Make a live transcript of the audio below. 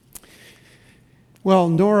Well,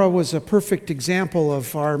 Nora was a perfect example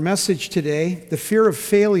of our message today, the fear of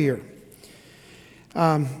failure.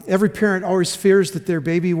 Every parent always fears that their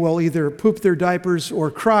baby will either poop their diapers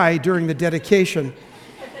or cry during the dedication.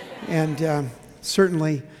 And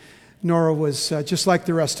certainly, Nora was just like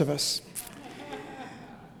the rest of us.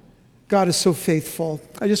 God is so faithful.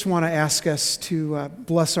 I just want to ask us to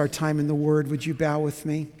bless our time in the Word. Would you bow with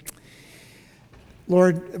me?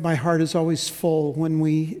 Lord, my heart is always full when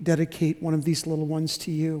we dedicate one of these little ones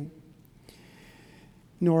to you.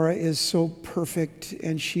 Nora is so perfect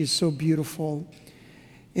and she is so beautiful.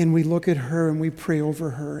 And we look at her and we pray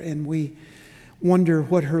over her and we wonder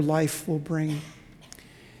what her life will bring.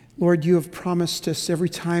 Lord, you have promised us every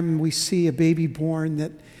time we see a baby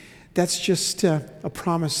born that's just a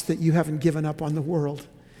promise that you haven't given up on the world.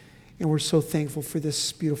 And we're so thankful for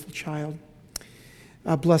this beautiful child.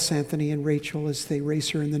 Bless Anthony and Rachel as they raise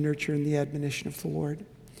her in the nurture and the admonition of the Lord.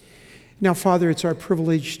 Now, Father, it's our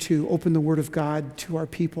privilege to open the Word of God to our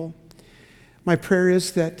people. My prayer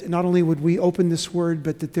is that not only would we open this Word,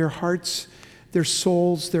 but that their hearts, their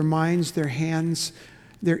souls, their minds, their hands,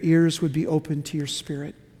 their ears would be open to your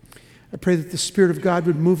Spirit. I pray that the Spirit of God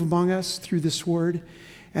would move among us through this Word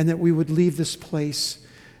and that we would leave this place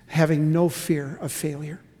having no fear of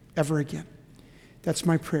failure ever again. That's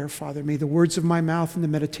my prayer, Father. May the words of my mouth and the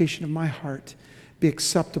meditation of my heart be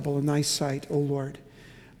acceptable in thy sight, O Lord,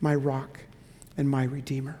 my rock and my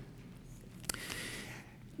Redeemer.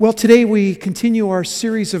 Well, today we continue our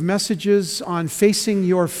series of messages on facing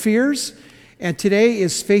your fears, and today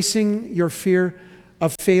is facing your fear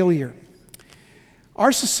of failure.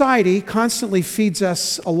 Our society constantly feeds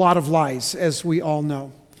us a lot of lies, as we all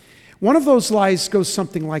know. One of those lies goes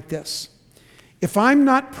something like this: if I'm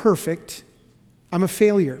not perfect, I'm a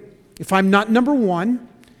failure. If I'm not number one,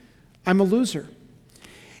 I'm a loser.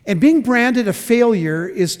 And being branded a failure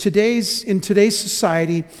in today's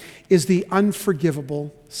society is the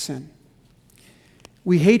unforgivable sin.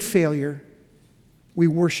 We hate failure. We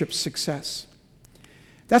worship success.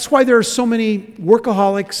 That's why there are so many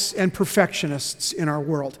workaholics and perfectionists in our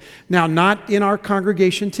world. Now, not in our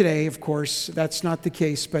congregation today, of course, that's not the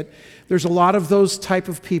case, but there's a lot of those type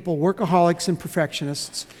of people, workaholics and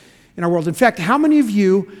perfectionists, in our world. In fact, how many of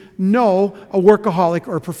you know a workaholic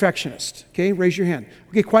or a perfectionist? Okay, raise your hand.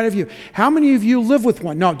 Okay, quite a few. How many of you live with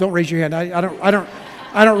one? No, don't raise your hand.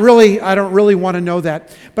 I don't really want to know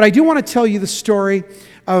that. But I do want to tell you the story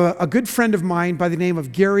of a good friend of mine by the name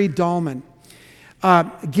of Gary Dahlman.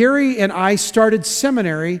 Gary and I started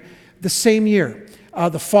seminary the same year,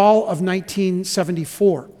 the fall of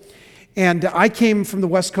 1974. And I came from the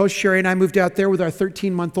West Coast. Sherry and I moved out there with our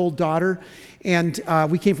 13-month-old daughter. And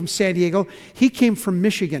we came from San Diego. He came from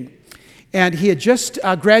Michigan. And he had just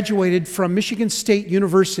graduated from Michigan State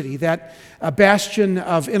University, that bastion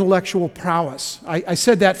of intellectual prowess. I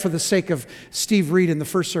said that for the sake of Steve Reed in the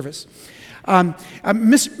first service.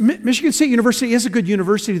 Michigan State University is a good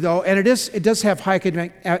university, though, and it does have high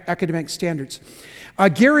academic standards.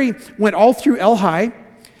 Gary went all through Lehigh,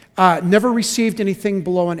 never received anything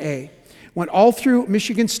below an A. Went all through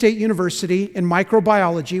Michigan State University in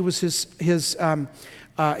microbiology was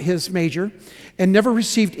his major, and never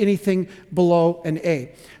received anything below an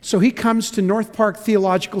A. So he comes to North Park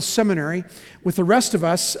Theological Seminary with the rest of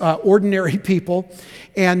us, ordinary people,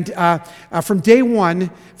 and from day one,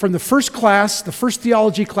 from the first class, the first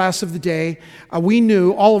theology class of the day, we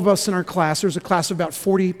knew, all of us in our class, there was a class of about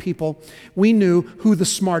 40 people, we knew who the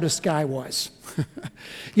smartest guy was.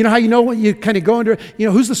 You know how you know when you kind of go into,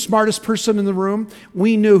 who's the smartest person in the room?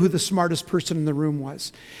 We knew who the smartest person in the room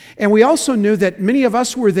was. And we also knew that many of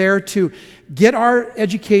us were there to get our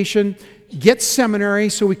education, get seminary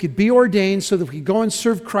so we could be ordained, so that we could go and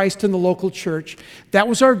serve Christ in the local church. That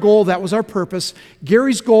was our goal. That was our purpose.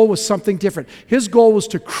 Gary's goal was something different. His goal was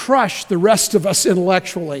to crush the rest of us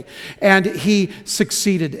intellectually, and he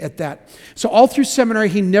succeeded at that. So all through seminary,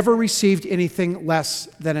 he never received anything less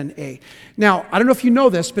than an A. Now, I don't know if you know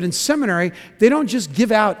this, but in seminary, they don't just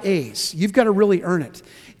give out A's. You've got to really earn it.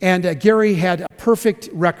 And Gary had a perfect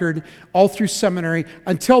record all through seminary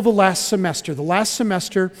until the last semester. The last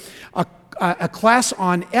semester, a class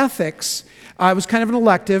on ethics. It was kind of an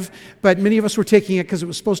elective, but many of us were taking it because it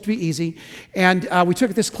was supposed to be easy. And we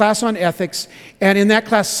took this class on ethics, and in that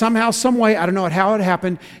class, somehow, some way, I don't know how it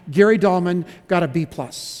happened, Gary Dahlman got a B+.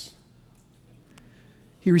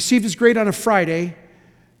 He received his grade on a Friday.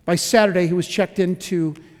 By Saturday, he was checked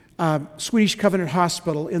into Swedish Covenant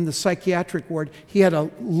Hospital in the psychiatric ward. He had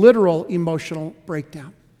a literal emotional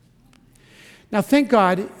breakdown. Now, thank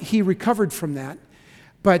God he recovered from that.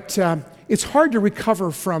 But it's hard to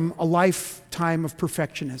recover from a lifetime of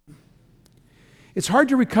perfectionism. It's hard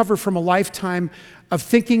to recover from a lifetime of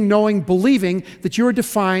thinking, knowing, believing that you are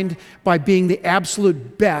defined by being the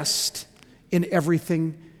absolute best in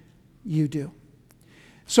everything you do.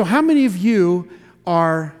 So how many of you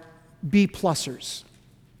are B-plussers?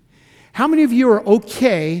 How many of you are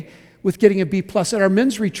okay with getting a B+? At our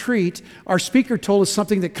men's retreat, our speaker told us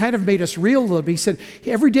something that kind of made us reel a little bit. He said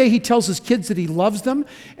every day he tells his kids that he loves them,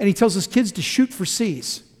 and he tells his kids to shoot for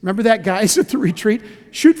C's. Remember that, guys, at the retreat?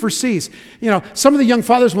 Shoot for C's. Some of the young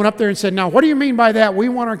fathers went up there and said, now, what do you mean by that? We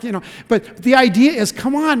want our, But the idea is,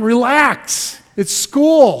 come on, relax. It's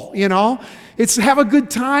school, It's have a good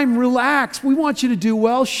time, relax. We want you to do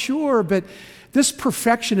well, sure, but this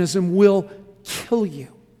perfectionism will kill you.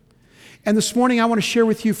 And this morning, I want to share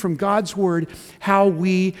with you from God's Word how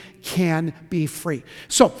we can be free.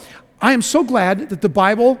 So, I am so glad that the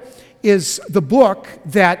Bible is the book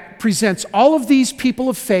that presents all of these people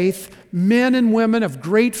of faith, men and women of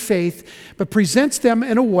great faith, but presents them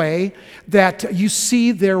in a way that you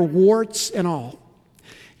see their warts and all.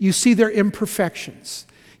 You see their imperfections.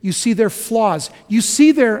 You see their flaws. You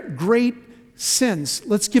see their great sins.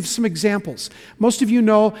 Let's give some examples. Most of you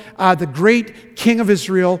know the great king of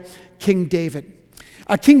Israel, King David.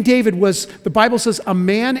 King David was, the Bible says, a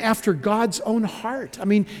man after God's own heart. I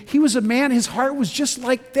mean, he was a man, his heart was just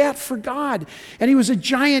like that for God. And he was a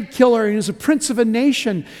giant killer, and he was a prince of a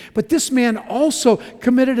nation. But this man also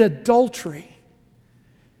committed adultery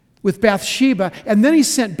with Bathsheba, and then he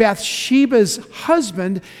sent Bathsheba's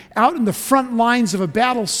husband out in the front lines of a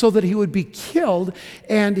battle so that he would be killed,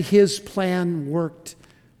 and his plan worked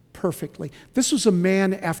perfectly. This was a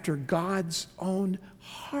man after God's own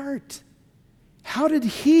heart. How did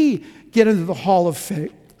he get into the Hall of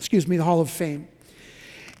Fame? The Hall of Fame.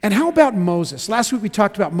 And how about Moses? Last week we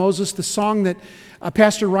talked about Moses, the song that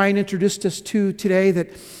Pastor Ryan introduced us to today, that,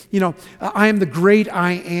 I am the great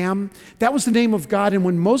I am. That was the name of God. And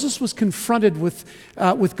when Moses was confronted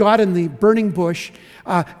with God in the burning bush,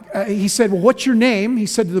 he said, well, what's your name? He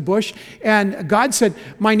said to the bush. And God said,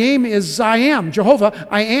 my name is I am, Jehovah,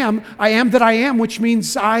 I am that I am, which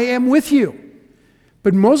means I am with you.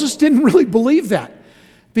 But Moses didn't really believe that,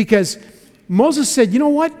 because Moses said, you know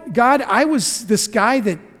what, God, I was this guy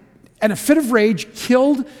that, in a fit of rage,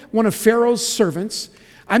 killed one of Pharaoh's servants.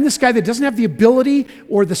 I'm this guy that doesn't have the ability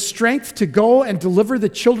or the strength to go and deliver the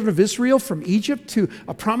children of Israel from Egypt to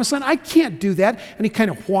a promised land. I can't do that. And he kind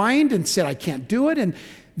of whined and said, I can't do it. And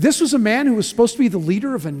this was a man who was supposed to be the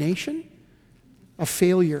leader of a nation, a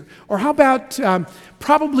failure. Or how about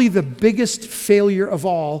probably the biggest failure of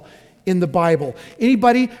all in the Bible?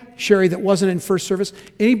 Anybody, Sherry, that wasn't in first service,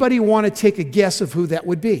 anybody want to take a guess of who that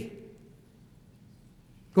would be?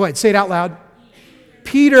 Go ahead, say it out loud.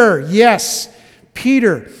 Peter, yes,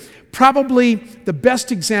 Peter. Probably the best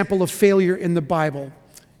example of failure in the Bible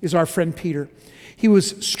is our friend Peter. He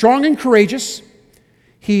was strong and courageous.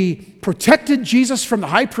 He protected Jesus from the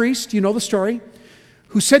high priest, you know the story,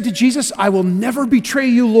 who said to Jesus, I will never betray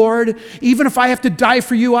you, Lord. Even if I have to die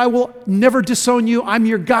for you, I will never disown you. I'm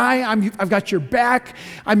your guy. I've got your back.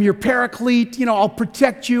 I'm your paraclete. I'll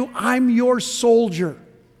protect you. I'm your soldier.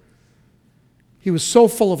 He was so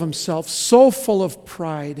full of himself, so full of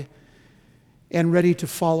pride, and ready to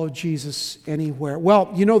follow Jesus anywhere.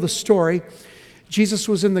 Well, you know the story. Jesus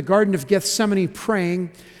was in the Garden of Gethsemane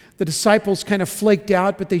praying. The disciples kind of flaked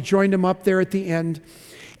out, but they joined him up there at the end.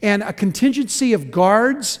 And a contingency of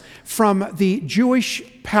guards from the Jewish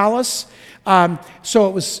palace. So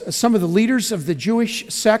it was some of the leaders of the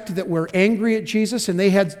Jewish sect that were angry at Jesus, and they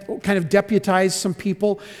had kind of deputized some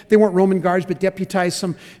people. They weren't Roman guards, but deputized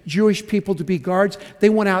some Jewish people to be guards. They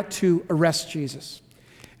went out to arrest Jesus.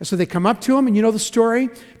 And so they come up to him, and you know the story.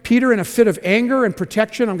 Peter, in a fit of anger and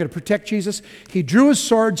protection, I'm going to protect Jesus, he drew his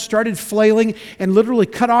sword, started flailing, and literally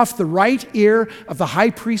cut off the right ear of the high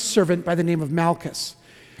priest's servant by the name of Malchus.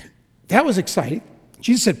 That was exciting.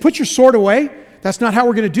 Jesus said, put your sword away. That's not how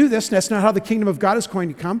we're going to do this. That's not how the kingdom of God is going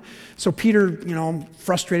to come. So Peter,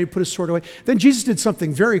 frustrated, put his sword away. Then Jesus did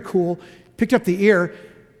something very cool, picked up the ear,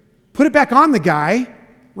 put it back on the guy,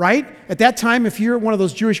 right? At that time, if you're one of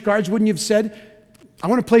those Jewish guards, wouldn't you have said, I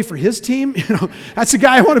want to play for his team? That's the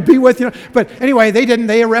guy I want to be with. But anyway, they didn't.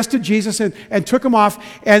 They arrested Jesus and took him off.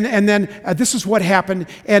 And then this is what happened.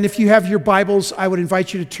 And if you have your Bibles, I would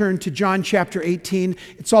invite you to turn to John chapter 18.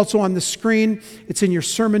 It's also on the screen. It's in your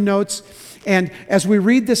sermon notes. And as we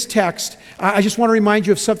read this text, I just want to remind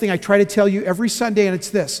you of something I try to tell you every Sunday, and it's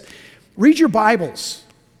this. Read your Bibles.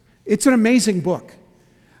 It's an amazing book.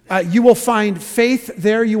 You will find faith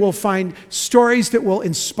there. You will find stories that will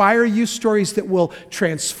inspire you, stories that will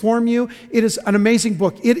transform you. It is an amazing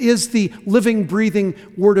book. It is the living, breathing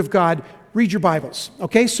Word of God. read your Bibles.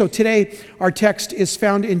 Okay, so today our text is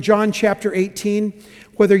found in John chapter 18.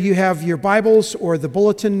 Whether you have your Bibles or the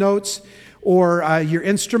bulletin notes or your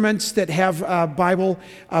instruments that have Bible,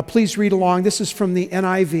 please read along. This is from the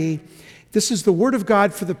NIV. This is the Word of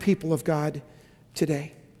God for the people of God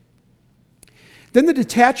today. Then the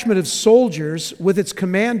detachment of soldiers with its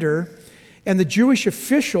commander and the Jewish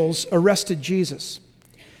officials arrested Jesus.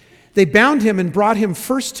 They bound him and brought him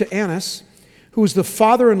first to Annas, who was the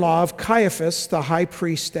father-in-law of Caiaphas, the high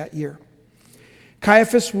priest that year.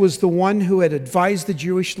 Caiaphas was the one who had advised the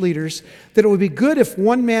Jewish leaders that it would be good if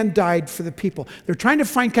one man died for the people. They're trying to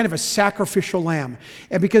find kind of a sacrificial lamb.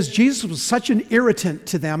 And because Jesus was such an irritant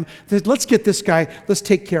to them, they said, let's get this guy, let's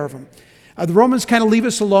take care of him. The Romans kind of leave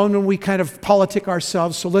us alone when we kind of politic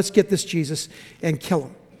ourselves, so let's get this Jesus and kill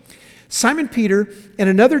him. Simon Peter and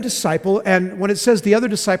another disciple, and when it says the other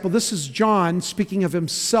disciple, this is John speaking of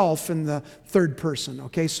himself in the third person,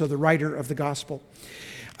 okay, so the writer of the gospel.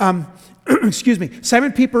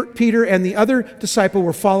 Simon Peter and the other disciple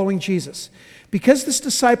were following Jesus. Because this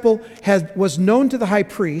disciple was known to the high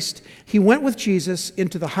priest, he went with Jesus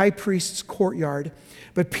into the high priest's courtyard,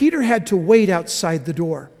 but Peter had to wait outside the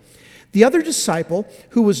door. The other disciple,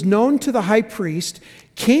 who was known to the high priest,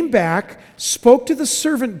 came back, spoke to the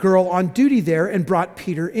servant girl on duty there, and brought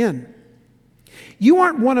Peter in. "You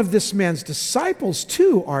aren't one of this man's disciples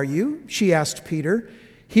too, are you?" she asked Peter.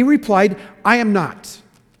 He replied, "I am not."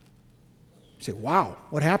 You say, wow,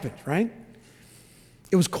 what happened, right?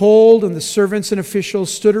 It was cold, and the servants and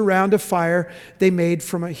officials stood around a fire they made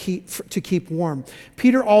from a heat to keep warm.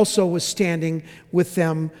 Peter also was standing with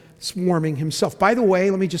them, warming himself. By the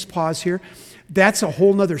way, let me just pause here. That's a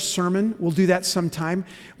whole nother sermon. We'll do that sometime.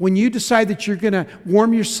 When you decide that you're going to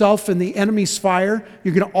warm yourself in the enemy's fire,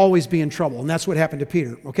 you're going to always be in trouble. And that's what happened to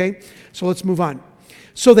Peter, okay? So let's move on.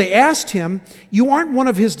 So they asked him, "You aren't one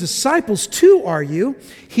of his disciples too, are you?"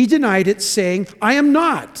 He denied it, saying, "I am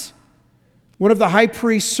not." One of the high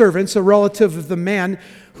priest's servants, a relative of the man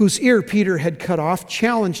whose ear Peter had cut off,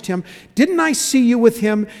 challenged him, "Didn't I see you with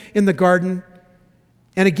him in the garden?"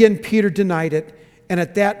 And again Peter denied it, and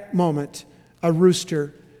at that moment a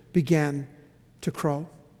rooster began to crow.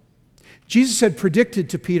 Jesus had predicted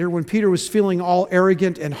to Peter when Peter was feeling all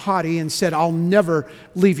arrogant and haughty and said, "I'll never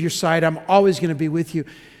leave your side, I'm always going to be with you."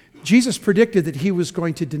 Jesus predicted that he was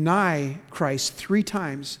going to deny Christ 3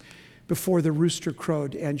 times before the rooster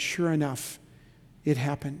crowed, and sure enough, it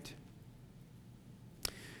happened.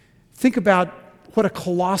 Think about what a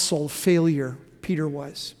colossal failure Peter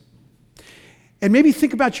was. And maybe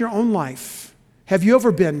think about your own life. Have you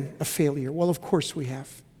ever been a failure? Well, of course we have.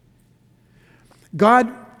 God,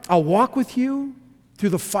 I'll walk with you through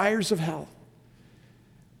the fires of hell.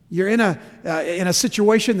 You're in a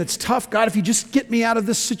situation that's tough. God, if you just get me out of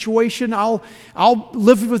this situation, I'll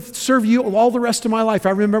serve you all the rest of my life. I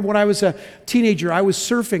remember when I was a teenager, I was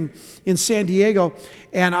surfing in San Diego,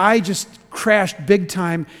 and I just crashed big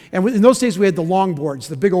time. And in those days, we had the longboards,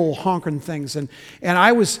 the big old honking things. And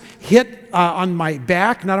I was hit on my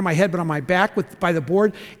back, not on my head, but on my back by the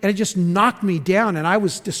board. And it just knocked me down. And I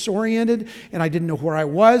was disoriented, and I didn't know where I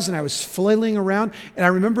was, and I was flailing around. And I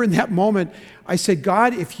remember in that moment, I said,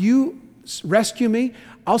 "God, if you rescue me,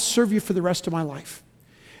 I'll serve you for the rest of my life."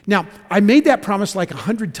 Now, I made that promise like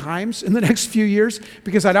 100 times in the next few years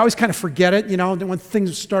because I'd always kind of forget it, when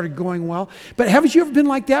things started going well. But haven't you ever been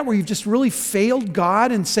like that where you've just really failed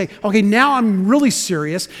God and say, okay, now I'm really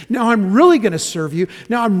serious. Now I'm really going to serve you.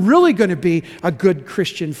 Now I'm really going to be a good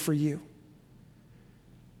Christian for you.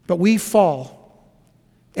 But we fall.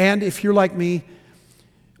 And if you're like me,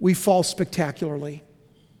 we fall spectacularly,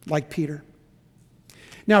 like Peter.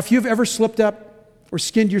 Now, if you've ever slipped up or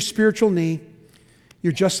skinned your spiritual knee,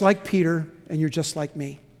 you're just like Peter, and you're just like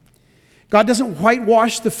me. God doesn't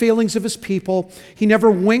whitewash the failings of his people. He never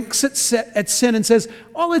winks at sin and says,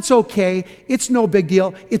 "Oh, it's okay. It's no big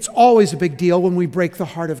deal." It's always a big deal when we break the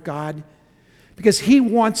heart of God. Because he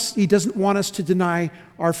doesn't want us to deny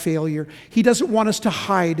our failure. He doesn't want us to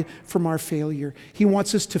hide from our failure. He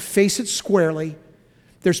wants us to face it squarely.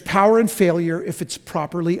 There's power in failure if it's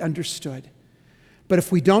properly understood. But if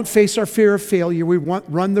we don't face our fear of failure, we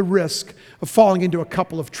run the risk of falling into a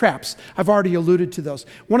couple of traps. I've already alluded to those.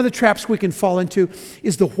 One of the traps we can fall into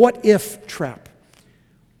is the what if trap.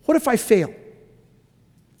 What if I fail?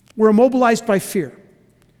 We're immobilized by fear.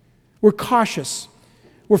 We're cautious.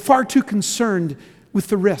 We're far too concerned with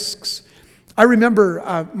the risks. I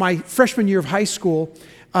remember my freshman year of high school,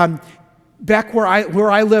 back where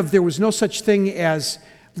I lived, there was no such thing as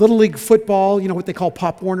Little League football, what they call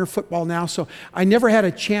Pop Warner football now. So I never had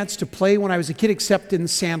a chance to play when I was a kid except in the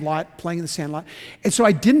sandlot, playing in the sandlot. And so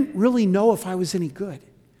I didn't really know if I was any good.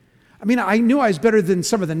 I mean, I knew I was better than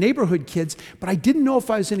some of the neighborhood kids, but I didn't know if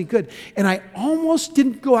I was any good. And I almost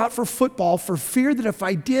didn't go out for football for fear that if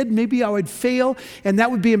I did, maybe I would fail, and that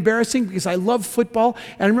would be embarrassing because I love football.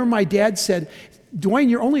 And I remember my dad said, Dwayne,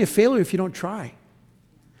 you're only a failure if you don't try.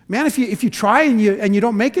 Man, if you try and you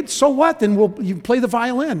don't make it, so what? Then you play the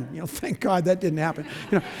violin. Thank God that didn't happen.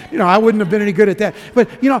 I wouldn't have been any good at that.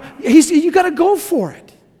 But you got to go for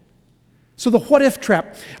it. So the what if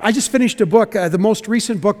trap. I just finished a book, the most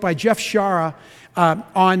recent book by Jeff Shara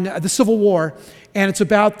on the Civil War, and it's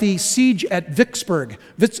about the siege at Vicksburg,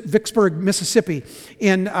 Mississippi,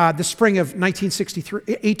 in the spring of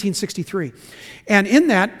 1863. And in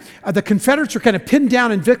that, the Confederates were kind of pinned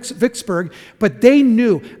down in Vicksburg, but they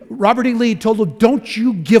knew, Robert E. Lee told them, don't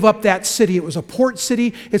you give up that city. It was a port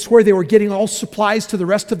city. It's where they were getting all supplies to the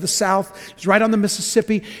rest of the South. It was right on the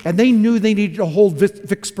Mississippi, and they knew they needed to hold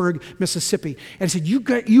Vicksburg, Mississippi. And he said,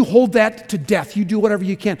 you hold that to death. You do whatever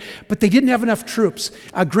you can. But they didn't have enough troops.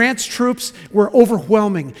 Grant's troops were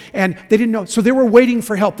overwhelming, and they didn't know. So they were waiting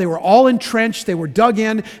for help. They were all entrenched. They were dug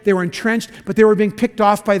in. They were entrenched, but they were being picked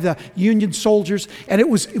off by the Union soldiers. And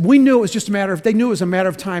we knew it was just a matter of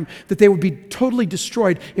time that they would be totally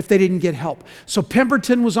destroyed if they didn't get help. So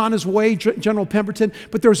Pemberton was on his way, General Pemberton,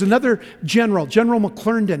 but there was another general, General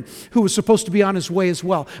McClernand, who was supposed to be on his way as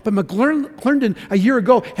well. But McClernand, a year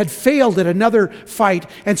ago, had failed at another fight.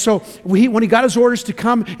 And so when he got his orders to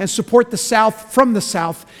come and support the South from the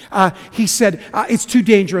South, he said, it's too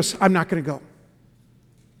dangerous, I'm not going to go.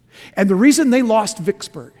 And the reason they lost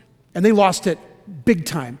Vicksburg, and they lost it big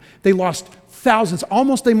time, they lost thousands,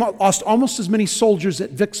 they lost almost as many soldiers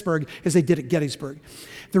at Vicksburg as they did at Gettysburg.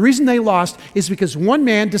 The reason they lost is because one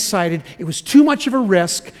man decided it was too much of a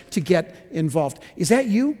risk to get involved. Is that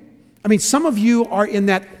you? I mean, some of you are in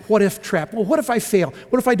that what if trap. Well, what if I fail?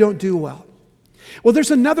 What if I don't do well? Well,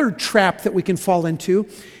 there's another trap that we can fall into,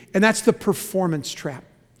 and that's the performance trap.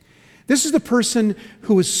 This is the person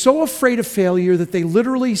who is so afraid of failure that they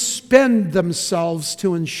literally spend themselves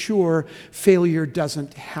to ensure failure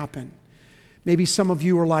doesn't happen. Maybe some of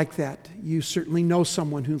you are like that. You certainly know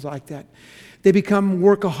someone who's like that. They become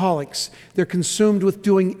workaholics. They're consumed with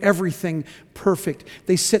doing everything perfect.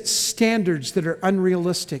 They set standards that are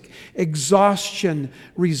unrealistic. Exhaustion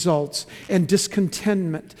results, and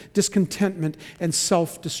discontentment and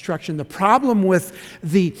self-destruction. The problem with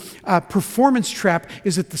the performance trap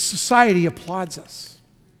is that the society applauds us.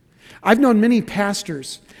 I've known many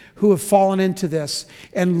pastors who have fallen into this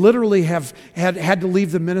and literally have had to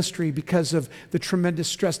leave the ministry because of the tremendous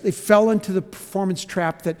stress. They fell into the performance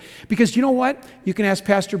trap because you know what? You can ask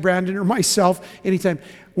Pastor Brandon or myself anytime.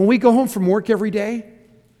 When we go home from work every day,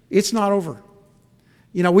 it's not over.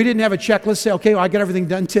 We didn't have a checklist, say, okay, well, I got everything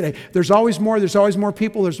done today. There's always more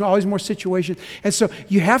people, there's always more situations. And so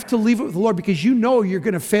you have to leave it with the Lord because you know you're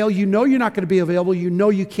going to fail, you know you're not going to be available, you know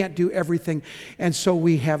you can't do everything. And so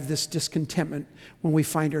we have this discontentment when we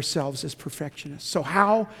find ourselves as perfectionists. So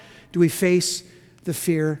how do we face the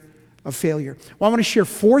fear of failure? Well, I want to share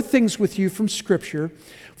 4 things with you from Scripture,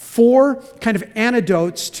 4 kind of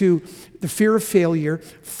antidotes to the fear of failure,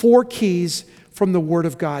 4 keys from the Word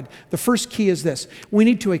of God. The first key is this: we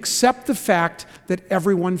need to accept the fact that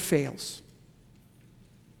everyone fails.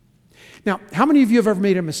 Now, how many of you have ever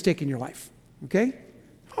made a mistake in your life? Okay?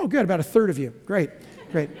 Oh, good, about a third of you. Great.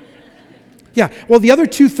 Yeah, well, the other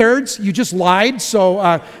 2/3, you just lied,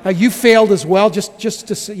 so you failed as well, just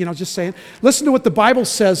saying. Listen to what the Bible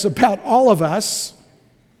says about all of us.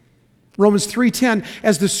 Romans 3:10,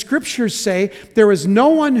 as the Scriptures say, there is no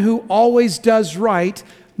one who always does right,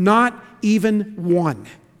 not even one.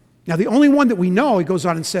 Now, the only one that we know, he goes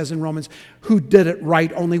on and says in Romans, who did it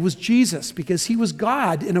right only was Jesus, because he was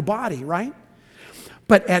God in a body, right?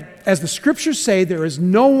 But as the Scriptures say, there is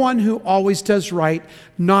no one who always does right,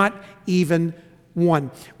 not even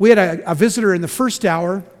one. We had a visitor in the first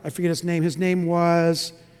hour. I forget his name. His name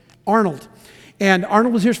was Arnold. And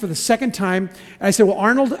Arnold was here for the second time. And I said, well,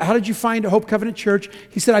 Arnold, how did you find Hope Covenant Church?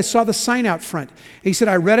 He said, I saw the sign out front. He said,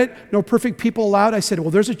 I read it, no perfect people allowed. I said, well,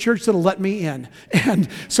 there's a church that'll let me in. And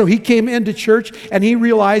so he came into church and he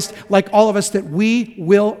realized, like all of us, that we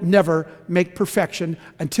will never make perfection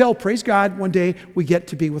until, praise God, one day we get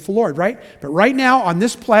to be with the Lord, right? But right now on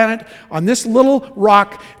this planet, on this little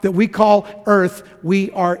rock that we call earth, we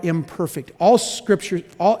are imperfect. As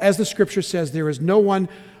the Scripture says, there was no one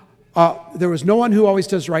who always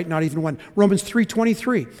does right, not even one. Romans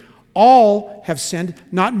 3:23. All have sinned,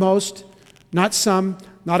 not most, not some,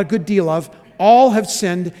 not a good deal of. All have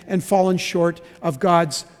sinned and fallen short of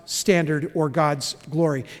God's standard or God's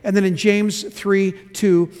glory. And then in James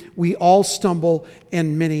 3:2, we all stumble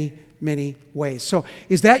and many many ways. So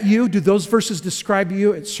is that you? Do those verses describe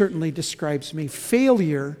you? It certainly describes me.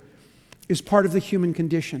 Failure is part of the human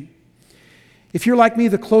condition. If you're like me,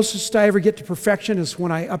 the closest I ever get to perfection is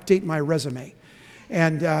when I update my resume.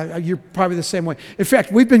 And you're probably the same way. In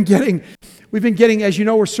fact, we've been getting, as you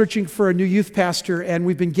know, we're searching for a new youth pastor, and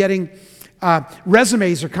we've been getting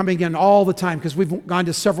resumes are coming in all the time because we've gone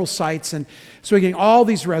to several sites, and so we're getting all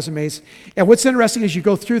these resumes. And what's interesting is you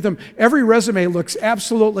go through them, every resume looks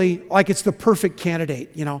absolutely like it's the perfect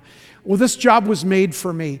candidate, you know. Well, this job was made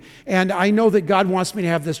for me, and I know that God wants me to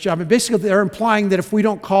have this job. And basically, they're implying that if we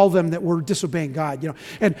don't call them, that we're disobeying God, you know.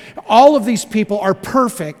 And all of these people are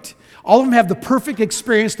perfect. All of them have the perfect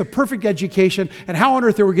experience, the perfect education, and how on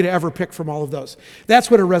earth are we going to ever pick from all of those? That's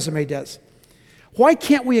what a resume does. Why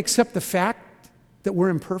can't we accept the fact that we're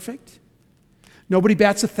imperfect? Nobody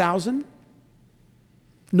bats 1,000.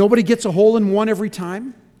 Nobody gets a hole in one every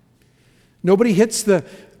time. Nobody hits the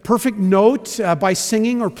perfect note by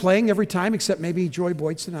singing or playing every time, except maybe Joy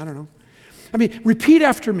Boydson, I don't know. I mean, repeat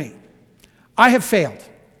after me. I have failed.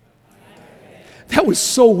 That was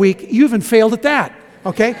so weak. You even failed at that.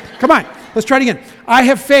 Okay? Come on. Let's try it again. I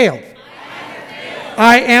have failed.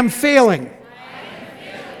 I am failing.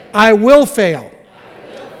 I will fail.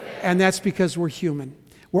 And that's because we're human.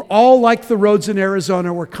 We're all like the roads in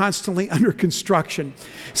Arizona. We're constantly under construction.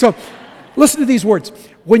 So listen to these words.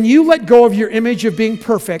 When you let go of your image of being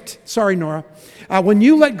perfect, sorry, Nora, when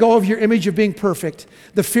you let go of your image of being perfect,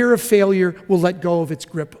 the fear of failure will let go of its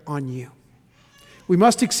grip on you. We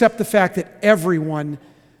must accept the fact that everyone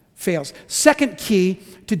fails. Second key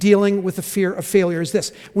to dealing with the fear of failure is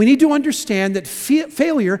this. We need to understand that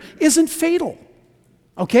failure isn't fatal.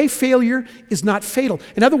 Okay? Failure is not fatal.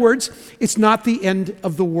 In other words, it's not the end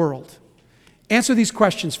of the world. Answer these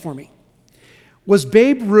questions for me. Was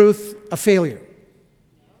Babe Ruth a failure?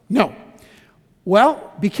 No.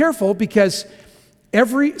 Well, be careful, because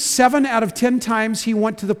every 7 out of 10 times he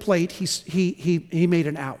went to the plate, he made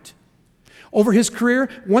an out. Over his career,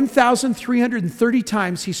 1,330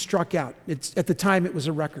 times he struck out. At the time, it was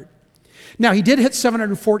a record. Now, he did hit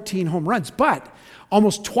 714 home runs, but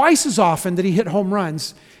almost twice as often that he hit home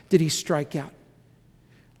runs did he strike out.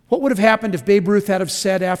 What would have happened if Babe Ruth had have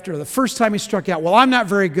said after the first time he struck out, well, I'm not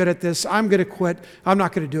very good at this, I'm going to quit, I'm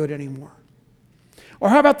not going to do it anymore? Or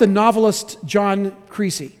how about the novelist John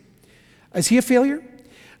Creasy? Is he a failure?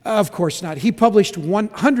 Of course not. He published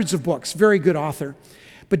hundreds of books, very good author.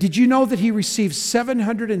 But did you know that he received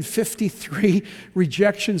 753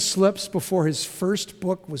 rejection slips before his first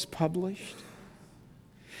book was published?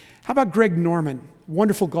 How about Greg Norman,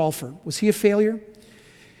 wonderful golfer? Was he a failure?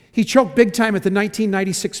 He choked big time at the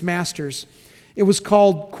 1996 Masters. It was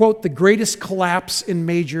called, quote, the greatest collapse in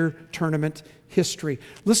major tournament history.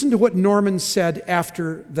 Listen to what Norman said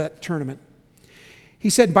after that tournament. He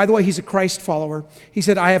said, by the way, he's a Christ follower. He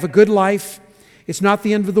said, I have a good life. It's not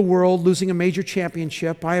the end of the world, losing a major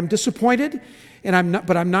championship. I am disappointed,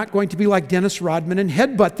 but I'm not going to be like Dennis Rodman and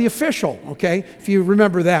headbutt the official, okay, if you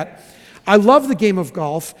remember that. I love the game of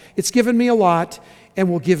golf. It's given me a lot and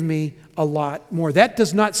will give me a lot more. That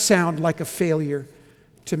does not sound like a failure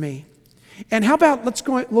to me. And how about, let's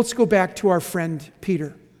go back to our friend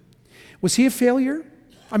Peter. Was he a failure?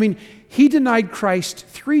 I mean, he denied Christ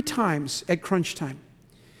 3 times at crunch time.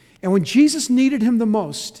 And when Jesus needed him the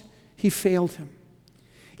most, he failed him.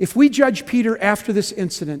 If we judge Peter after this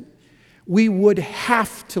incident, we would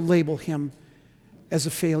have to label him as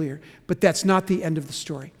a failure. But that's not the end of the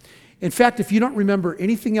story. In fact, if you don't remember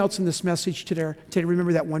anything else in this message today,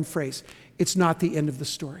 remember that one phrase. It's not the end of the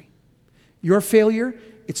story. Your failure,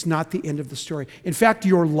 it's not the end of the story. In fact,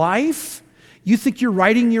 your life, you think you're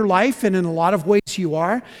writing your life, and in a lot of ways you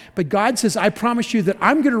are, but God says, I promise you that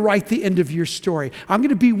I'm going to write the end of your story. I'm going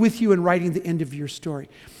to be with you in writing the end of your story.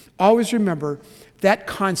 Always remember, that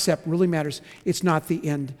concept really matters. It's not the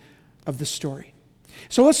end of the story.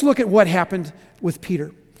 So let's look at what happened with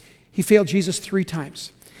Peter. He failed Jesus 3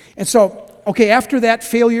 times. And so, okay, after that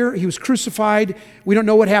failure, he was crucified. We don't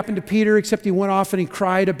know what happened to Peter, except he went off and he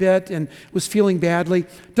cried a bit and was feeling badly.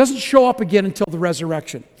 Doesn't show up again until the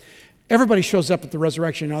resurrection. Everybody shows up at the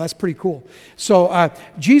resurrection. Now, that's pretty cool. So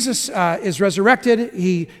Jesus is resurrected.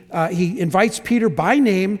 He invites Peter by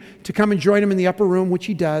name to come and join him in the upper room, which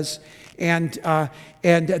he does. And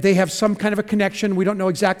they have some kind of a connection. We don't know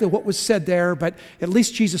exactly what was said there, but at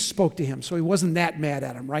least Jesus spoke to him, so he wasn't that mad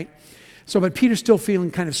at him, right? So, but Peter's still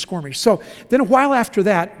feeling kind of squirmy. So then a while after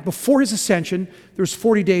that, before his ascension, there was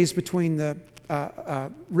 40 days between the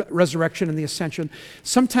resurrection and the ascension.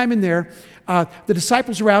 Sometime in there, the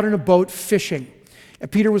disciples were out in a boat fishing.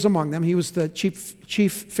 Peter was among them. He was the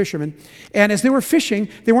chief fisherman. And as they were fishing,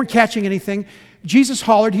 they weren't catching anything. Jesus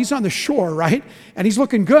hollered. He's on the shore, right? And he's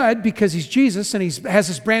looking good because he's Jesus and he has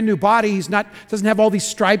this brand new body. Doesn't have all these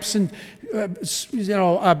stripes and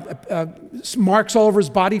marks all over his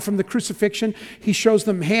body from the crucifixion. He shows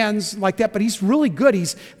them hands like that, but he's really good.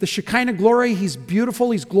 He's the Shekinah glory. He's beautiful.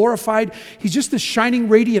 He's glorified. He's just this shining,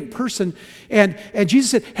 radiant person. And Jesus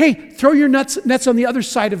said, hey, throw your nets on the other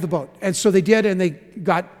side of the boat. And so they did, and they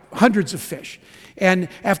got hundreds of fish. And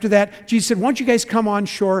after that, Jesus said, why don't you guys come on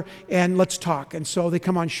shore and let's talk. And so they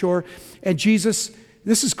come on shore, and Jesus,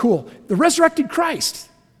 this is cool, the resurrected Christ.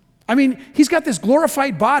 I mean, he's got this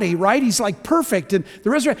glorified body, right? He's like perfect. And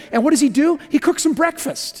and what does he do? He cooks some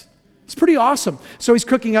breakfast. It's pretty awesome. So he's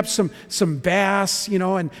cooking up some bass,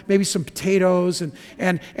 and maybe some potatoes,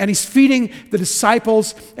 and he's feeding the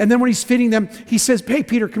disciples. And then when he's feeding them, he says, hey,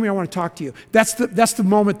 Peter, come here, I want to talk to you. That's the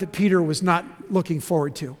moment that Peter was not looking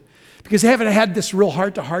forward to. Because they haven't had this real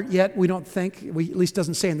heart-to-heart yet, we don't think. At least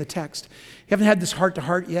doesn't say in the text. They haven't had this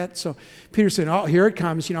heart-to-heart yet. So Peter said, oh, here it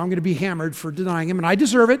comes. I'm going to be hammered for denying him, and I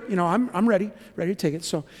deserve it. I'm ready to take it.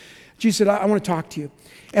 So Jesus said, I want to talk to you.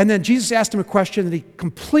 And then Jesus asked him a question that he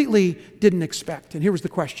completely didn't expect. And here was the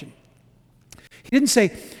question. He didn't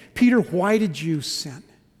say, Peter, why did you sin?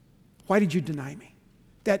 Why did you deny me?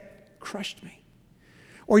 That crushed me.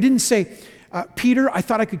 Or he didn't say, Peter, I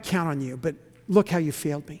thought I could count on you, but look how you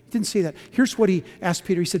failed me. Didn't say that. Here's what he asked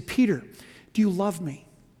Peter. He said, Peter, do you love me?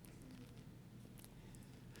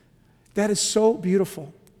 That is so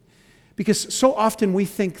beautiful. Because so often we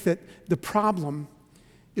think that the problem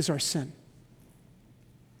is our sin.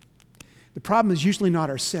 The problem is usually not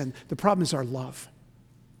our sin. The problem is our love.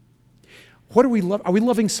 What are we loving? Are we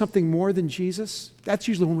loving something more than Jesus? That's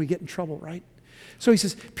usually when we get in trouble, right? So he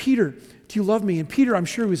says, Peter, do you love me? And Peter, I'm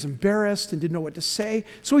sure, was embarrassed and didn't know what to say.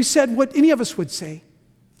 So he said what any of us would say,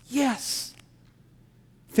 yes.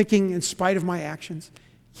 Thinking in spite of my actions,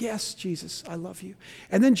 yes, Jesus, I love you.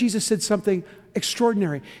 And then Jesus said something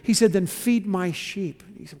extraordinary. He said, then feed my sheep.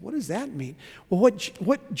 He said, what does that mean? Well,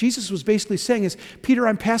 what Jesus was basically saying is, Peter,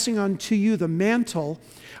 I'm passing on to you the mantle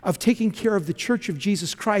of taking care of the church of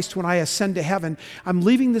Jesus Christ when I ascend to heaven. I'm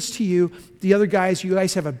leaving this to you. The other guys, you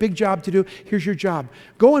guys have a big job to do. Here's your job.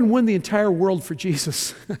 Go and win the entire world for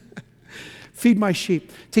Jesus. Feed my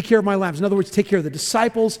sheep. Take care of my lambs. In other words, take care of the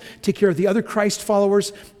disciples, take care of the other Christ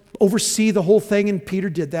followers, oversee the whole thing, and Peter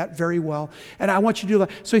did that very well. And I want you to do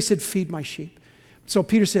that. So he said, feed my sheep. So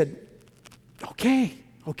Peter said, okay.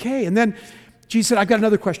 And then Jesus said, I've got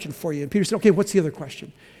another question for you. And Peter said, okay, what's the other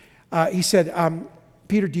question? He said,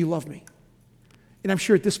 Peter, do you love me? And I'm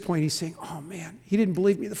sure at this point he's saying, oh man, he didn't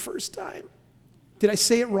believe me the first time. Did I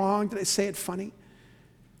say it wrong? Did I say it funny?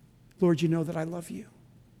 Lord, you know that I love you.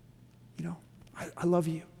 I love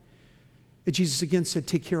you. And Jesus again said,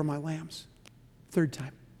 take care of my lambs. Third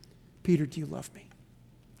time, Peter, do you love me?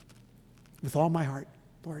 With all my heart,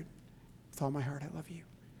 Lord, with all my heart, I love you.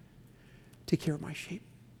 Take care of my sheep.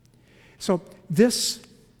 So this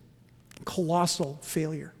colossal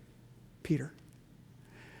failure, Peter,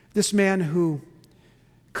 this man who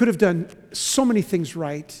could have done so many things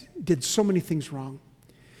right, did so many things wrong,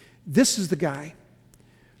 this is the guy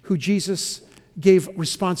who Jesus gave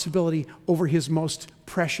responsibility over his most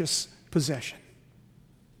precious possession,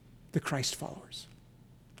 the Christ followers,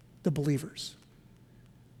 the believers,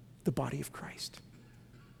 the body of Christ.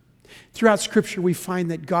 Throughout Scripture, we find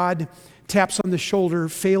that God taps on the shoulder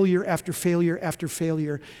failure after failure after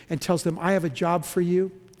failure and tells them, I have a job for you.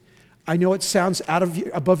 I know it sounds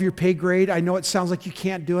above your pay grade. I know it sounds like you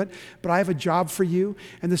can't do it, but I have a job for you,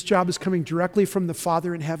 and this job is coming directly from the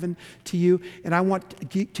Father in heaven to you, and I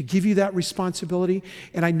want to give you that responsibility,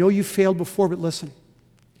 and I know you failed before, but listen,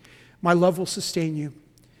 my love will sustain you.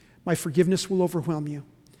 My forgiveness will overwhelm you.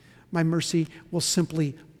 My mercy will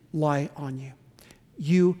simply lie on you.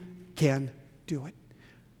 You can do it.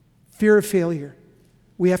 Fear of failure.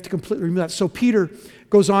 We have to completely remove that. So Peter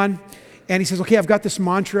goes on and he says, okay, I've got this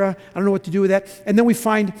mantra. I don't know what to do with that. And then we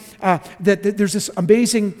find that there's this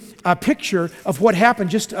amazing picture of what happened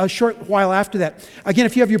just a short while after that. Again,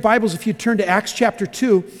 if you have your Bibles, if you turn to Acts chapter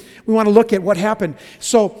 2, we want to look at what happened.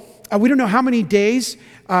 So we don't know how many days,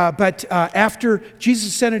 but after Jesus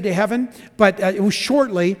ascended to heaven, but it was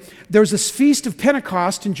shortly, there was this feast of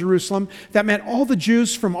Pentecost in Jerusalem that meant all the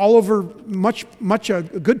Jews from all over a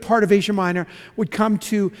good part of Asia Minor would come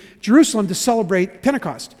to Jerusalem to celebrate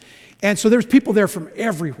Pentecost. And so there's people there from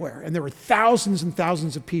everywhere, and there were thousands and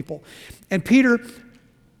thousands of people. And Peter,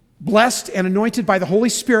 blessed and anointed by the Holy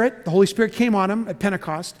Spirit came on him at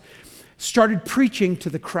Pentecost, started preaching to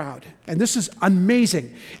the crowd. And this is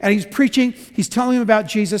amazing. And he's preaching, he's telling them about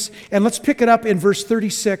Jesus. And let's pick it up in verse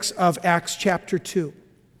 36 of Acts chapter 2.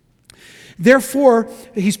 Therefore,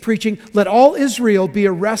 he's preaching, let all Israel be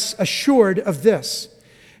assured of this.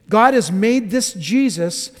 God has made this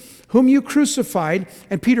Jesus, whom you crucified,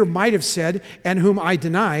 and Peter might have said, and whom I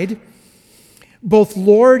denied, both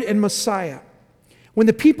Lord and Messiah. When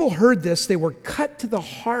the people heard this, they were cut to the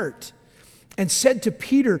heart and said to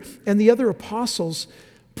Peter and the other apostles,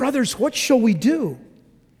 brothers, what shall we do?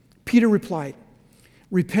 Peter replied,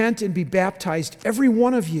 repent and be baptized, every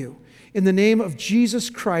one of you, in the name of Jesus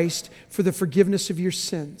Christ for the forgiveness of your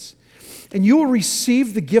sins. And you will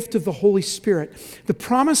receive the gift of the Holy Spirit. The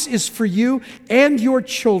promise is for you and your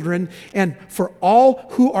children and for all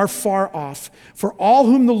who are far off, for all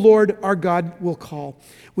whom the Lord our God will call.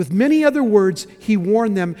 With many other words, he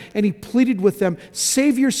warned them and he pleaded with them,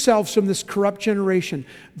 save yourselves from this corrupt generation.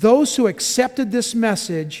 Those who accepted this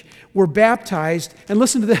message were baptized, and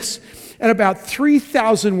listen to this, and about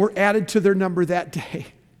 3,000 were added to their number that day.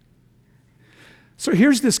 So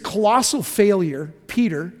here's this colossal failure,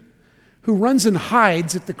 Peter, who runs and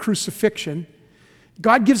hides at the crucifixion.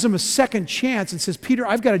 God gives him a second chance and says, Peter,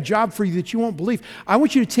 I've got a job for you that you won't believe. I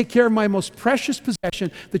want you to take care of my most precious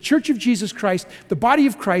possession, the church of Jesus Christ, the body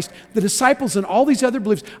of Christ, the disciples, and all these other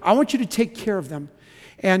believers. I want you to take care of them.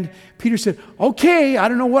 And Peter said, okay, I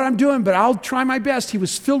don't know what I'm doing, but I'll try my best. He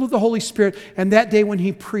was filled with the Holy Spirit. And that day when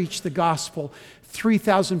he preached the gospel,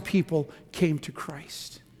 3,000 people came to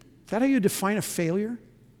Christ. Is that how you define a failure?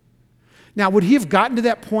 Now, would he have gotten to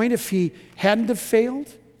that point if he hadn't have failed?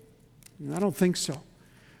 I don't think so.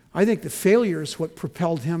 I think the failure is what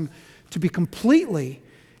propelled him to be completely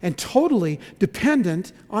and totally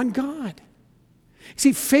dependent on God.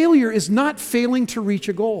 See, failure is not failing to reach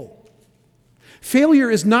a goal. Failure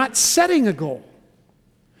is not setting a goal.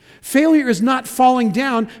 Failure is not falling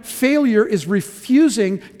down. Failure is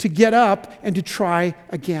refusing to get up and to try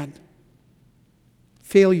again.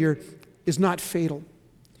 Failure is not fatal.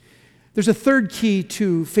 There's a third key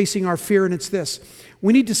to facing our fear, and it's this.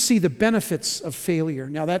 We need to see the benefits of failure.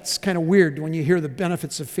 Now, that's kind of weird when you hear the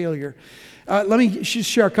benefits of failure. Let me just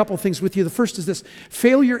share a couple of things with you. The first is this.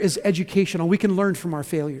 Failure is educational. We can learn from our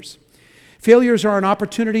failures. Failures are an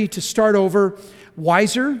opportunity to start over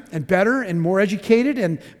wiser and better and more educated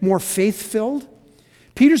and more faith-filled.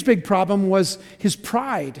 Peter's big problem was his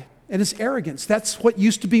pride and his arrogance. That's what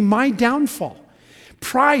used to be my downfall.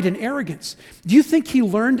 Pride and arrogance. Do you think he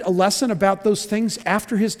learned a lesson about those things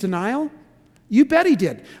after his denial? You bet he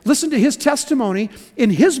did. Listen to his testimony in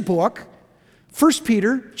his book, 1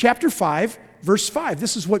 Peter chapter 5, verse 5.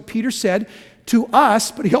 This is what Peter said to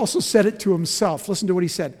us, but he also said it to himself. Listen to what he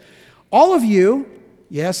said. All of you,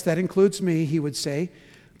 yes, that includes me, he would say,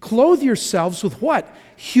 clothe yourselves with what?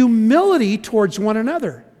 Humility towards one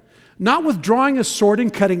another, not with drawing a sword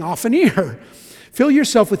and cutting off an ear. Fill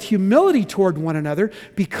yourself with humility toward one another,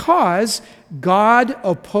 because God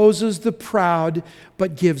opposes the proud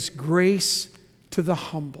but gives grace to the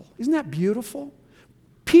humble. Isn't that beautiful?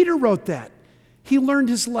 Peter wrote that. He learned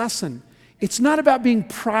his lesson. It's not about being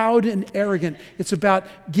proud and arrogant. It's about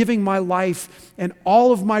giving my life and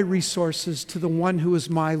all of my resources to the one who is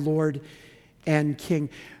my Lord and King.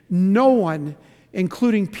 No one,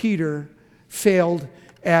 including Peter, failed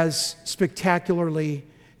as spectacularly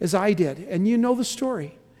as I did. And you know the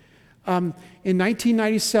story. In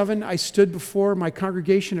 1997, I stood before my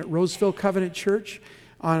congregation at Roseville Covenant Church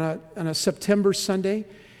on a September Sunday,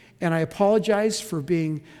 and I apologized for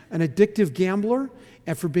being an addictive gambler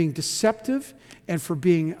and for being deceptive and for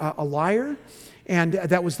being a liar. And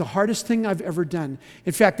that was the hardest thing I've ever done.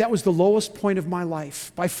 In fact, that was the lowest point of my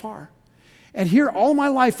life, by far. And here, all my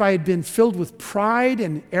life, I had been filled with pride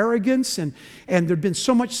and arrogance, and there'd been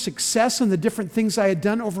so much success in the different things I had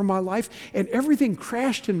done over my life, and everything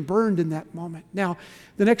crashed and burned in that moment. Now,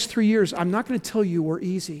 the next 3 years, I'm not going to tell you were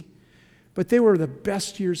easy, but they were the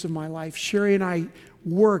best years of my life. Sherry and I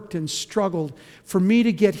worked and struggled for me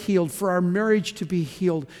to get healed, for our marriage to be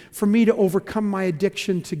healed, for me to overcome my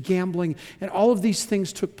addiction to gambling. And all of these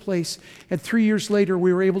things took place. And 3 years later,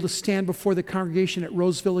 we were able to stand before the congregation at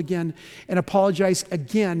Roseville again and apologize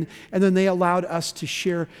again. And then they allowed us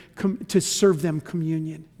to to serve them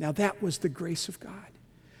communion. Now that was the grace of God.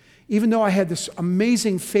 Even though I had this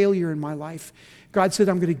amazing failure in my life, God said,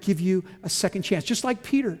 I'm going to give you a second chance, just like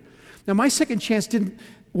Peter. Now my second chance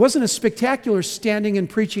wasn't as spectacular standing and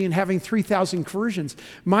preaching and having 3,000 conversions.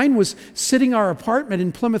 Mine was sitting in our apartment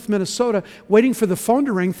in Plymouth, Minnesota, waiting for the phone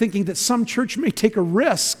to ring, thinking that some church may take a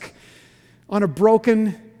risk on a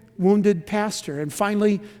broken, wounded pastor. And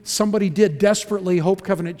finally, somebody did desperately. Hope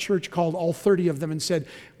Covenant Church called all 30 of them and said,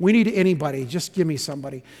 we need anybody, just give me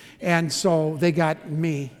somebody. And so they got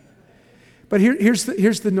me. But here's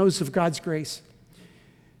the news of God's grace.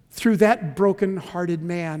 Through that broken-hearted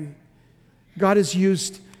man, God has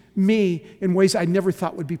used me in ways I never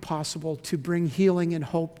thought would be possible to bring healing and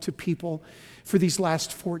hope to people for these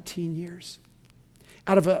last 14 years.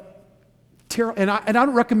 Out of a terrible, and I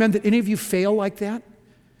don't recommend that any of you fail like that,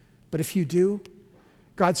 but if you do,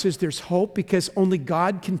 God says there's hope because only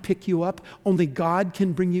God can pick you up, only God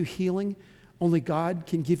can bring you healing, only God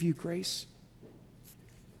can give you grace.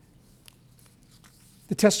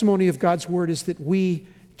 The testimony of God's word is that we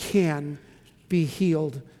can be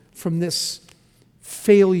healed from this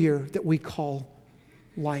failure that we call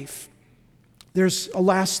life. There's a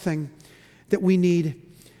last thing that we need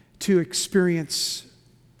to experience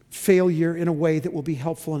failure in a way that will be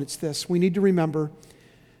helpful, and it's this. We need to remember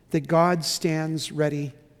that God stands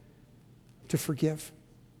ready to forgive.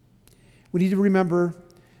 We need to remember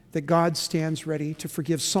that God stands ready to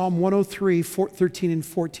forgive. Psalm 103, 13 and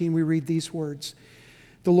 14, we read these words.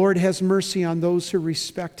 The Lord has mercy on those who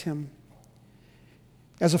respect him.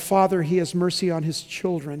 As a father, he has mercy on his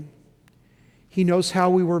children. He knows how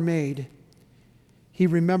we were made. He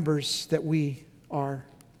remembers that we are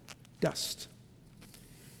dust.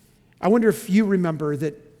 I wonder if you remember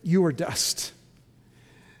that you are dust,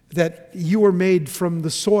 that you were made from the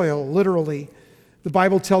soil, literally. The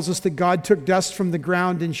Bible tells us that God took dust from the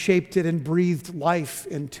ground and shaped it and breathed life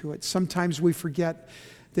into it. Sometimes we forget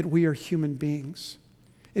that we are human beings.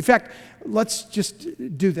 In fact, let's just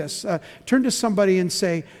do this. Turn to somebody and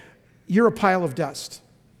say, you're a pile of dust.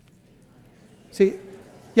 See,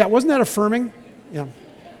 yeah, wasn't that affirming? Yeah.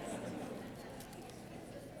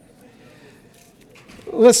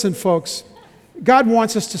 Listen, folks, God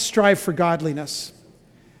wants us to strive for godliness,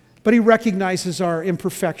 but he recognizes our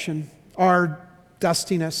imperfection, our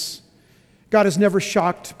dustiness. God is never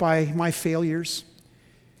shocked by my failures.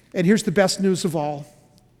 And here's the best news of all,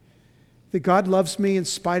 that God loves me in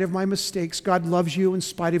spite of my mistakes. God loves you in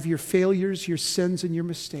spite of your failures, your sins, and your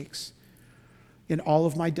mistakes, in all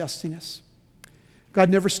of my dustiness. God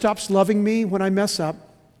never stops loving me when I mess up.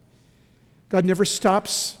 God never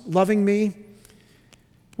stops loving me,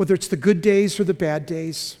 whether it's the good days or the bad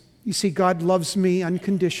days. You see, God loves me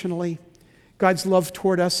unconditionally. God's love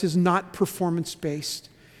toward us is not performance-based.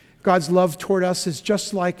 God's love toward us is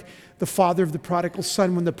just like the father of the prodigal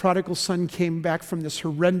son. When the prodigal son came back from this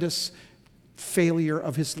horrendous failure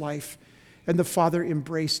of his life, and the father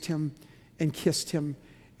embraced him and kissed him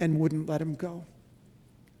and wouldn't let him go.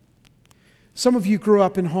 Some of you grew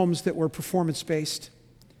up in homes that were performance-based.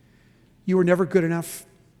 You were never good enough.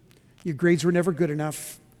 Your grades were never good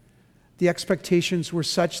enough. The expectations were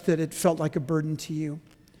such that it felt like a burden to you.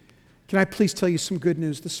 Can I please tell you some good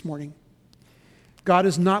news this morning? God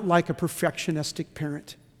is not like a perfectionistic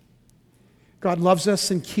parent. God loves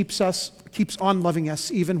us and keeps on loving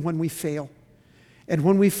us even when we fail. And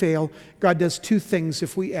when we fail, God does two things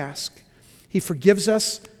if we ask. He forgives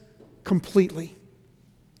us completely,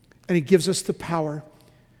 and he gives us the power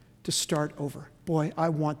to start over. Boy, I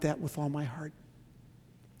want that with all my heart.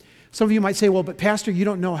 Some of you might say, well, but Pastor, you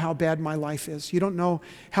don't know how bad my life is. You don't know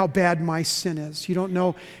how bad my sin is. You don't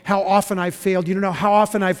know how often I've failed. You don't know how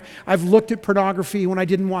often I've looked at pornography when I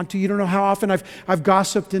didn't want to. You don't know how often I've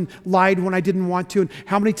gossiped and lied when I didn't want to, and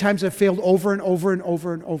how many times I've failed over and over and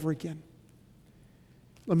over and over again.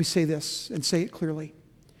 Let me say this and say it clearly.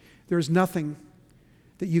 There is nothing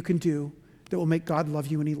that you can do that will make God love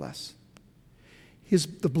you any less.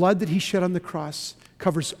 The blood that he shed on the cross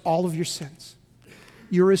covers all of your sins.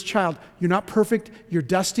 You're his child. You're not perfect. You're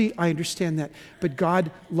dusty. I understand that. But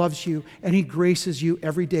God loves you, and he graces you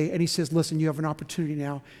every day. And he says, listen, you have an opportunity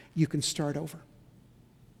now. You can start over.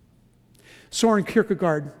 Soren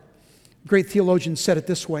Kierkegaard, great theologian, said it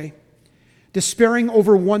this way. Despairing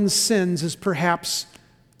over one's sins is perhaps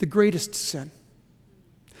the greatest sin.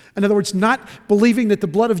 In other words, not believing that the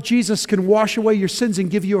blood of Jesus can wash away your sins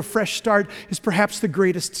and give you a fresh start is perhaps the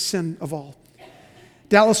greatest sin of all.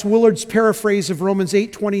 Dallas Willard's paraphrase of Romans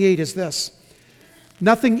 8:28 is this: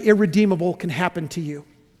 nothing irredeemable can happen to you.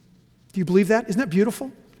 Do you believe that? Isn't that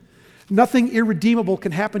beautiful? Nothing irredeemable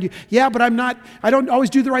can happen to you. Yeah, but I don't always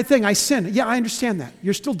do the right thing. I sin. Yeah, I understand that.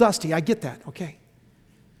 You're still dusty. I get that. Okay.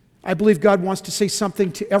 I believe God wants to say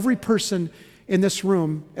something to every person in this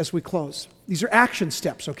room as we close. These are action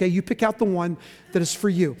steps, okay? You pick out the one that is for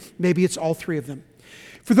you. Maybe it's all three of them.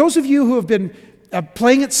 For those of you who have been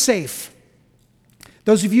playing it safe,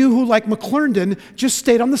 those of you who, like McClernand, just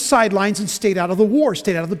stayed on the sidelines and stayed out of the war,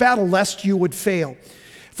 stayed out of the battle, lest you would fail.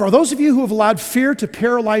 For those of you who have allowed fear to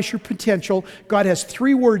paralyze your potential, God has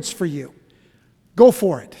three words for you. Go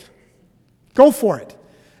for it. Go for it.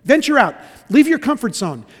 Venture out. Leave your comfort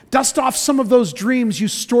zone. Dust off some of those dreams you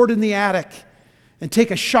stored in the attic and take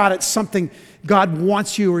a shot at something God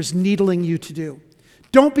wants you or is needling you to do.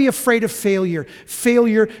 Don't be afraid of failure.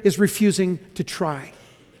 Failure is refusing to try.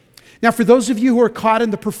 Now, for those of you who are caught in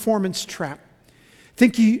the performance trap,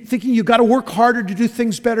 thinking you've got to work harder to do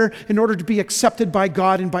things better in order to be accepted by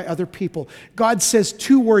God and by other people, God says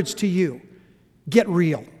 2 words to you. Get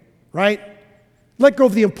real, right? Let go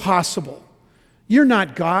of the impossible. You're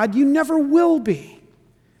not God. You never will be.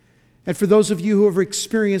 And for those of you who have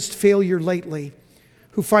experienced failure lately,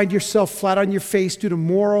 who find yourself flat on your face due to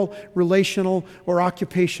moral, relational, or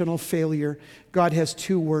occupational failure, God has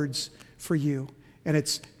 2 words for you, and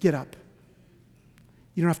it's get up.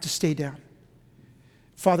 You don't have to stay down.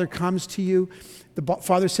 Father comes to you. The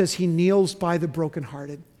Father says he kneels by the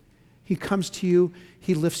brokenhearted. He comes to you.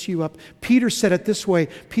 He lifts you up. Peter said it this way.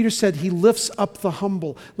 Peter said he lifts up the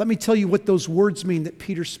humble. Let me tell you what those words mean that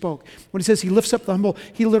Peter spoke. When he says he lifts up the humble,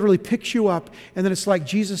 he literally picks you up, and then it's like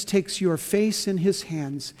Jesus takes your face in his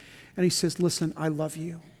hands, and he says, listen, I love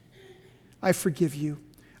you. I forgive you.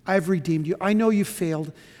 I've redeemed you. I know you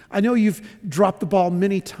failed. I know you've dropped the ball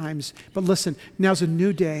many times, but listen, now's a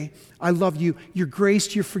new day. I love you. You're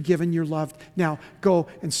graced, you're forgiven, you're loved. Now go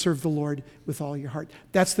and serve the Lord with all your heart.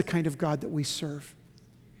 That's the kind of God that we serve.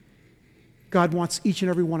 God wants each and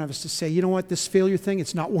every one of us to say, you know what, this failure thing,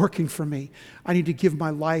 it's not working for me. I need to give my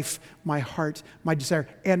life, my heart, my desire,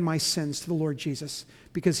 and my sins to the Lord Jesus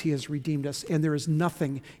because he has redeemed us, and there is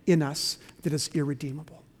nothing in us that is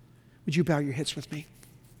irredeemable. Would you bow your heads with me?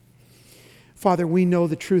 Father, we know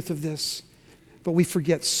the truth of this, but we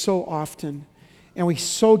forget so often. And we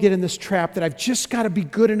so get in this trap that I've just got to be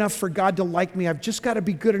good enough for God to like me. I've just got to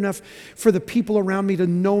be good enough for the people around me to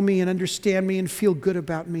know me and understand me and feel good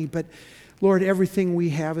about me. But Lord, everything we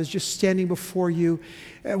have is just standing before you.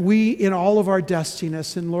 We, in all of our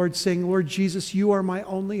dustiness, and Lord, saying, Lord Jesus, you are my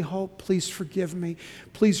only hope. Please forgive me.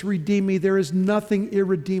 Please redeem me. There is nothing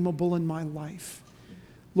irredeemable in my life.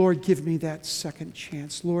 Lord, give me that second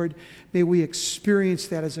chance. Lord, may we experience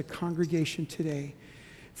that as a congregation today.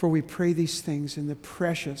 For we pray these things in the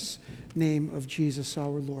precious name of Jesus our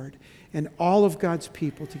Lord. And all of God's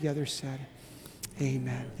people together said,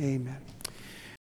 amen, amen.